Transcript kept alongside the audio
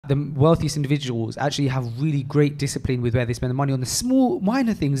the wealthiest individuals actually have really great discipline with where they spend the money on the small,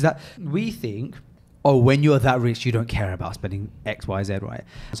 minor things that we think, oh, when you're that rich, you don't care about spending X, Y, Z, right?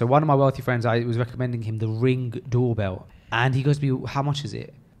 So one of my wealthy friends, I was recommending him the Ring doorbell. And he goes to me, how much is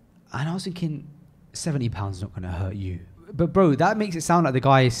it? And I was thinking, £70 is not going to hurt you. But bro, that makes it sound like the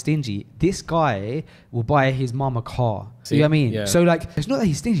guy is stingy. This guy will buy his mum a car. See? You know what I mean? Yeah. So like, it's not that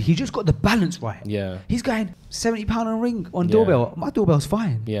he's stingy. He just got the balance right. Yeah. He's going £70 on a Ring on doorbell. My doorbell's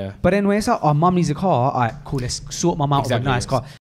fine. Yeah. But then when it's like, oh, mum needs a car. All right, cool. Let's sort mum out with a nice car.